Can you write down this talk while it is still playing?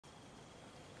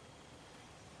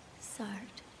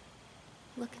Sarge,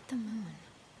 look at the moon.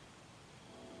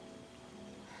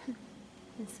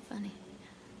 It's funny.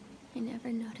 I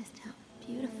never noticed how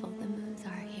beautiful the moons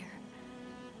are here.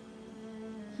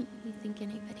 You think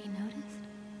anybody noticed?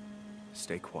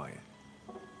 Stay quiet.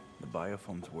 The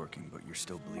biofilm's working, but you're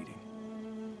still bleeding.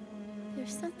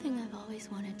 There's something I've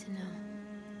always wanted to know.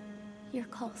 Your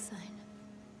call sign.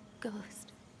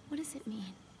 Ghost. What does it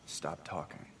mean? Stop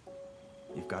talking.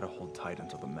 You've got to hold tight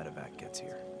until the medevac gets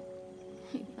here.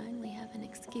 You finally have an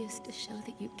excuse to show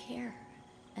that you care.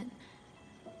 And...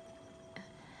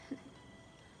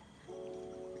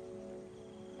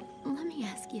 let me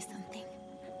ask you something.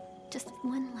 Just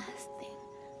one last thing.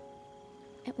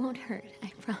 It won't hurt,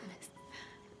 I promise.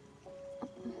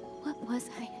 What was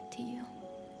I to you?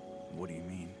 What do you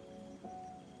mean?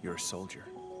 You're a soldier.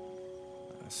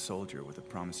 A soldier with a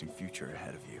promising future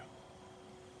ahead of you.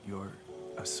 You're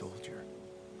a soldier.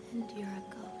 And you're a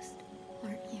ghost,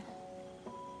 aren't you?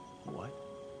 What?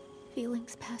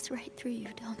 Feelings pass right through you,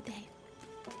 don't they?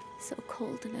 So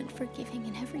cold and unforgiving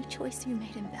in every choice you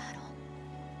made in battle.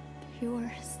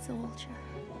 Pure soldier.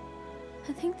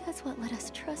 I think that's what let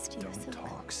us trust you. Don't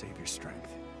talk. Save your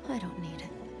strength. I don't need it.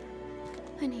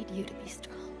 I need you to be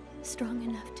strong. Strong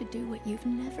enough to do what you've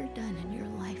never done in your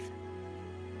life.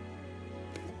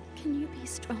 Can you be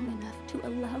strong enough to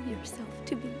allow yourself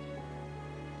to be?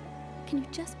 Can you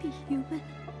just be human?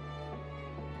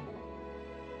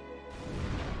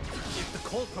 If the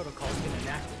Cold Protocol's been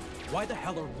enacted, why the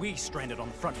hell are we stranded on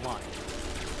the front line?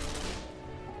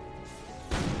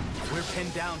 We're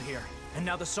pinned down here, and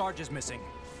now the Sarge is missing.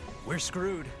 We're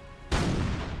screwed.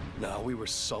 No, we were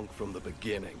sunk from the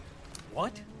beginning.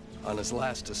 What? On his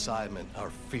last assignment,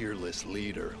 our fearless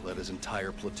leader let his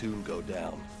entire platoon go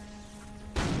down.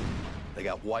 They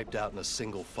got wiped out in a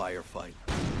single firefight.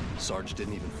 Sarge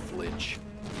didn't even flinch.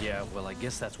 Yeah, well, I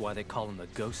guess that's why they call him the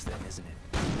Ghost then, isn't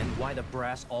it? And why the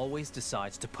brass always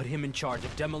decides to put him in charge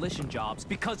of demolition jobs,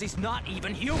 because he's not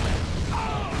even human!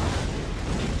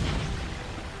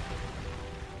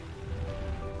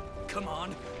 Come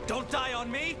on, don't die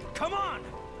on me! Come on!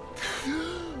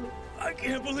 I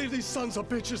can't believe these sons of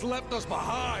bitches left us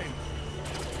behind!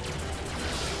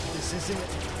 This is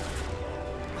it.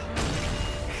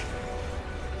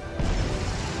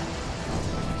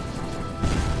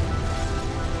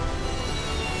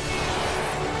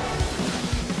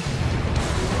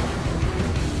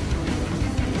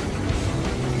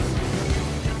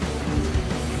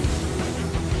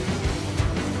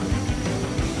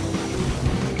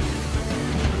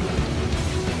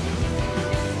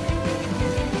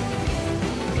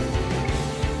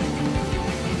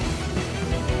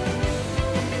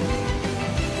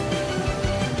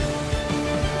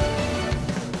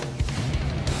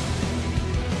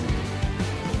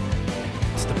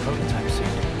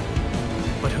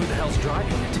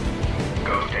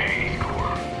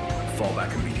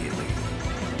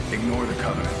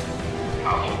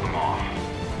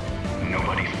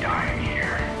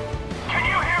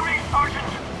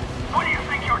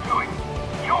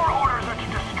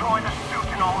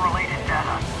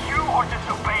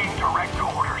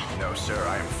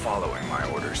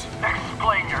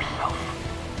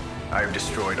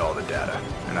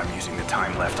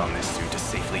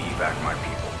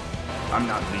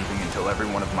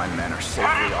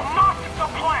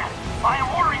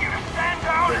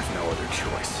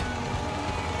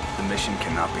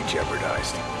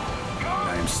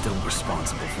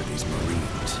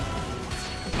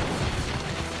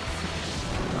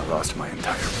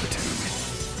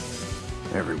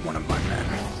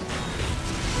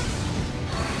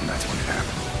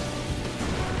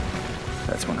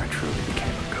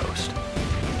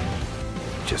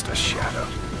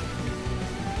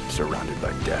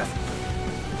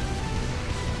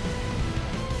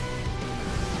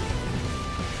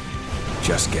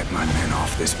 Just get my men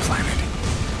off this planet.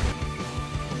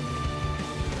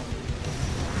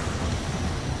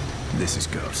 This is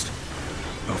Ghost.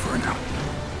 Over and out.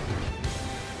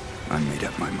 I made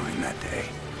up my mind that day.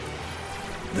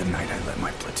 The night I let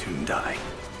my platoon die.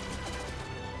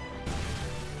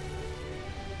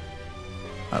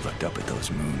 I looked up at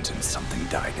those moons and something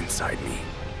died inside me.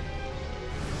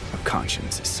 A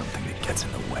conscience is something that gets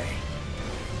in the way.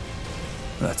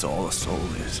 That's all a soul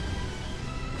is.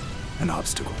 An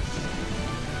obstacle.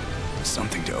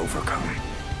 Something to overcome.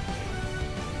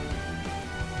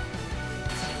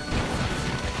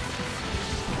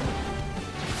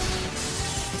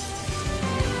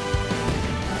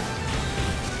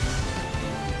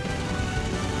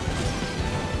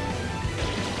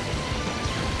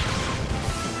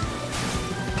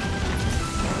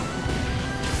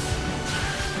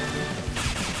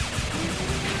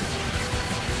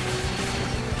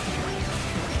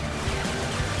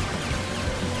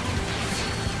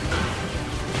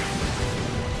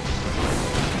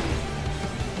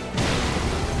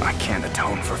 I can't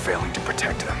atone for failing to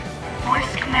protect them.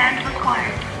 Voice command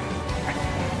required.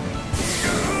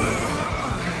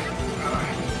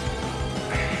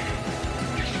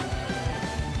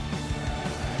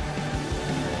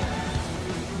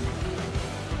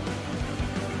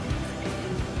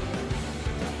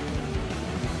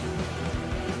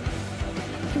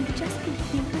 Can we just be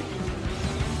human?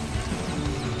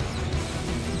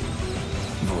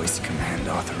 Voice command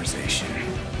authorization.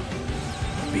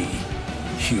 Be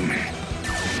human.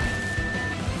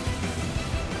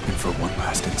 And for one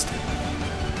last instant,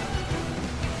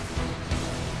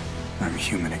 I'm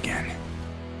human again.